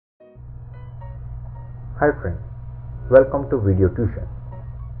Hi friends, welcome to eVideoTuition.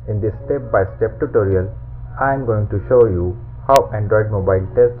 In this step-by-step tutorial, I am going to show you how Android mobile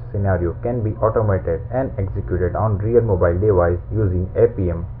test scenario can be automated and executed on real mobile device using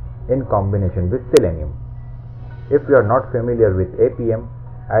Appium in combination with Selenium. If you are not familiar with Appium,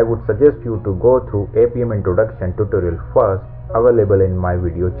 I would suggest you to go through Appium introduction tutorial first, available in my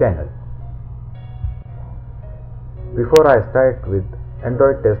video channel. Before I start with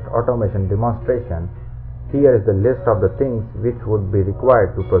Android test automation demonstration, here is the list of the things which would be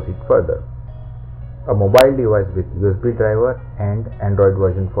required to proceed further. A mobile device with USB driver and Android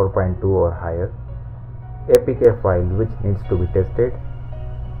version 4.2 or higher, APK file which needs to be tested,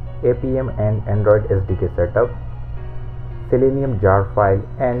 Appium and Android SDK setup, Selenium jar file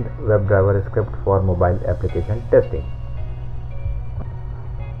and WebDriver script for mobile application testing.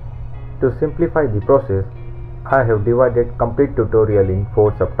 To simplify the process, I have divided complete tutorial in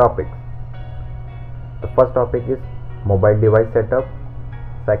 4 subtopics. The first topic is mobile device setup,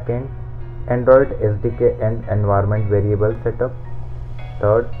 second Android SDK and environment variable setup,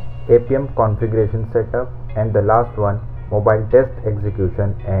 third Appium configuration setup, and the last one mobile test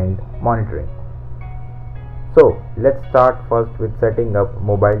execution and monitoring. So let's start first with setting up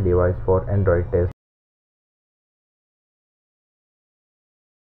mobile device for Android test.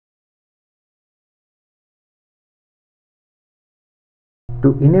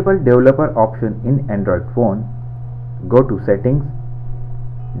 To enable developer option in Android phone, go to settings,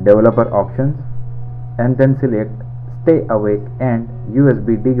 developer options, and then select stay awake and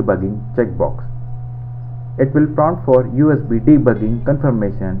USB debugging checkbox. It will prompt for USB debugging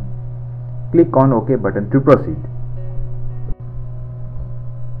confirmation. Click on OK button to proceed.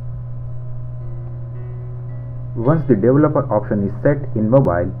 Once the developer option is set in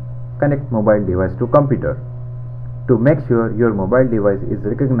mobile, connect mobile device to computer. To make sure your mobile device is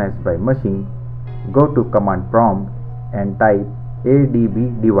recognized by machine, go to command prompt and type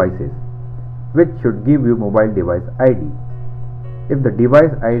ADB devices, which should give you mobile device ID. If the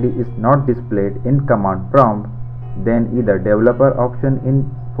device ID is not displayed in command prompt, then either developer option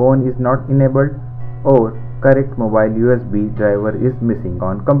in phone is not enabled or correct mobile USB driver is missing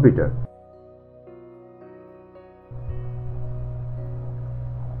on computer.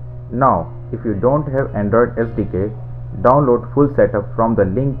 Now, if you don't have Android SDK, download full setup from the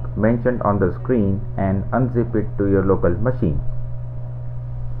link mentioned on the screen and unzip it to your local machine.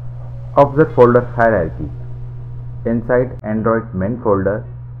 Observe folder hierarchy. Inside Android main folder,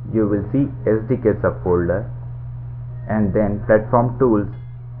 you will see SDK subfolder and then platform tools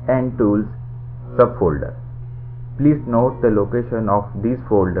and tools subfolder. Please note the location of these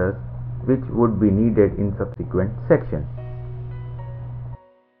folders which would be needed in subsequent sections.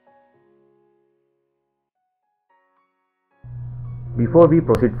 Before we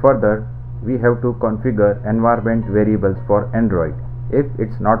proceed further, we have to configure environment variables for Android if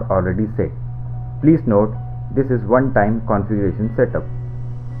it's not already set. Please note, this is one-time configuration setup.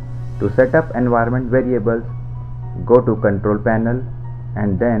 To set up environment variables, go to Control Panel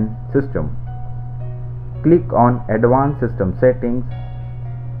and then System. Click on Advanced System Settings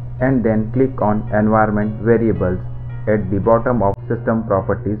and then click on Environment Variables at the bottom of System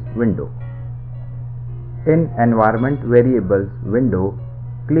Properties window. In Environment Variables window,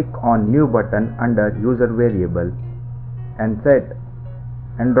 click on New button under User Variable and set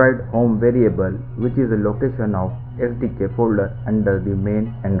Android Home Variable, which is the location of SDK folder under the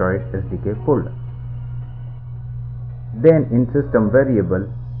main Android SDK folder. Then in System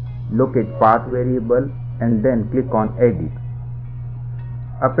Variable, locate Path Variable and then click on Edit.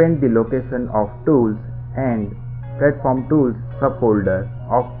 Append the location of Tools and Platform Tools subfolder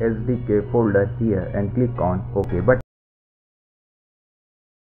of SDK folder here and click on OK button.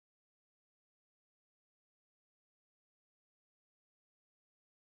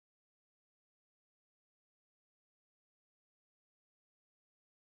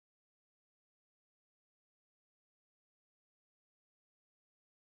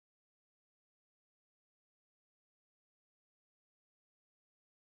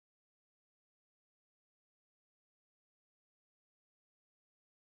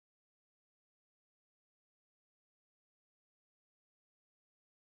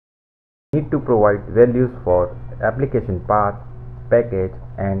 Need to provide values for application path, package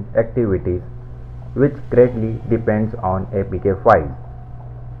and activities, which greatly depends on APK file.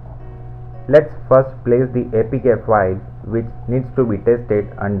 Let's first place the APK file which needs to be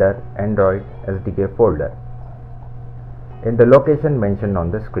tested under Android SDK folder in the location mentioned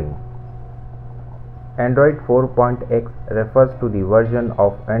on the screen. Android 4.x refers to the version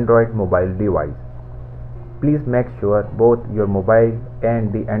of Android mobile device. Please make sure both your mobile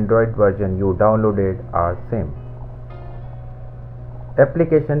and the Android version you downloaded are same.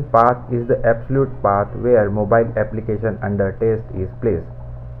 Application path is the absolute path where mobile application under test is placed.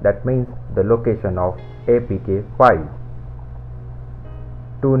 That means the location of APK file.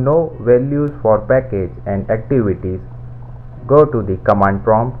 To know values for package and activities, go to the command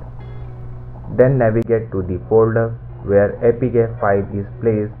prompt, then navigate to the folder where APK file is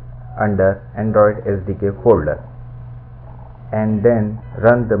placed under Android SDK folder, and then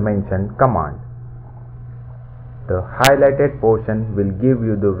run the mentioned command. The highlighted portion will give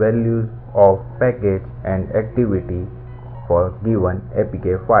you the values of package and activity for given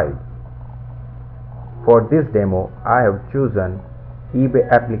APK file. For this demo, I have chosen eBay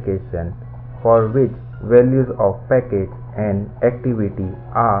application, for which values of package and activity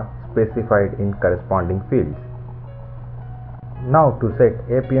are specified in corresponding fields. Now to set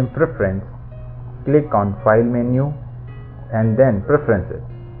Appium preference, click on File menu and then Preferences.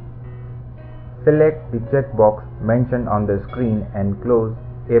 Select the checkbox mentioned on the screen and close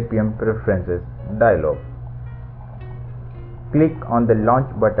Appium Preferences dialog. Click on the Launch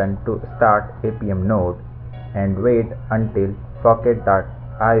button to start Appium node and wait until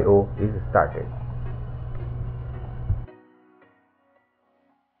socket.io is started.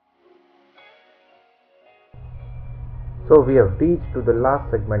 So we have reached to the last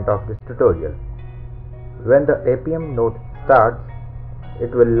segment of this tutorial. When the Appium node starts,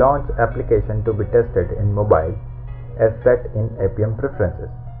 it will launch application to be tested in mobile as set in Appium preferences.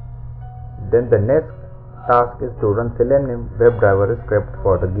 Then the next task is to run Selenium WebDriver script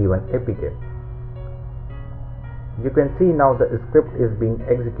for the given APK. You can see now the script is being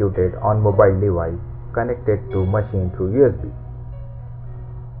executed on mobile device connected to machine through USB.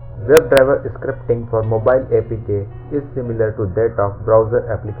 WebDriver scripting for mobile APK is similar to that of browser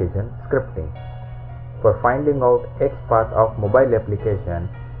application scripting. For finding out XPath of mobile application,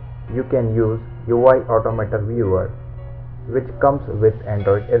 you can use UI Automator Viewer, which comes with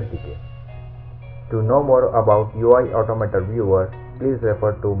Android SDK. To know more about UI Automator Viewer, please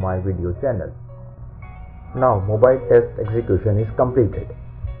refer to my video channel. Now mobile test execution is completed.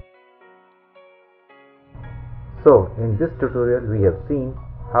 So in this tutorial we have seen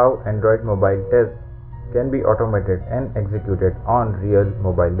how Android mobile tests can be automated and executed on real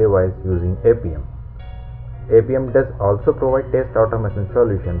mobile device using Appium. Appium does also provide test automation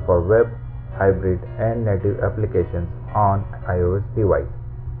solution for web, hybrid and native applications on iOS device.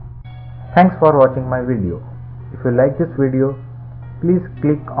 Thanks for watching my video. If you like this video, please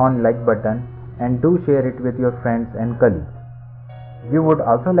click on like button and do share it with your friends and colleagues. You would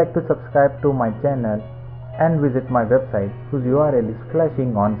also like to subscribe to my channel and visit my website, whose URL is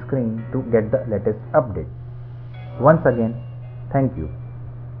flashing on screen, to get the latest update. Once again, thank you.